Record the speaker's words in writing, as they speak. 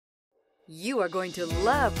You are going to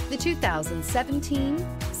love the 2017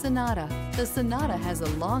 Sonata. The Sonata has a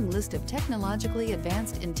long list of technologically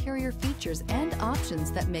advanced interior features and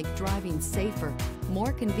options that make driving safer,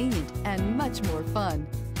 more convenient, and much more fun.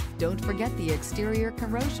 Don't forget the exterior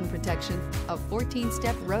corrosion protection, a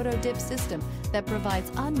 14-step roto-dip system that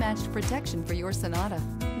provides unmatched protection for your Sonata.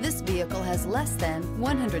 This vehicle has less than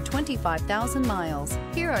 125,000 miles.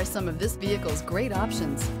 Here are some of this vehicle's great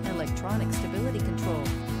options: electronic stability control,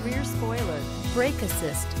 rear spoiler, brake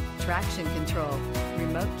assist, traction control,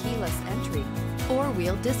 remote keyless entry,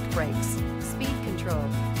 four-wheel disc brakes, speed control,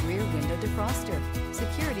 rear window defroster,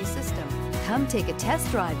 security system. Come take a test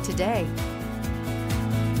drive today.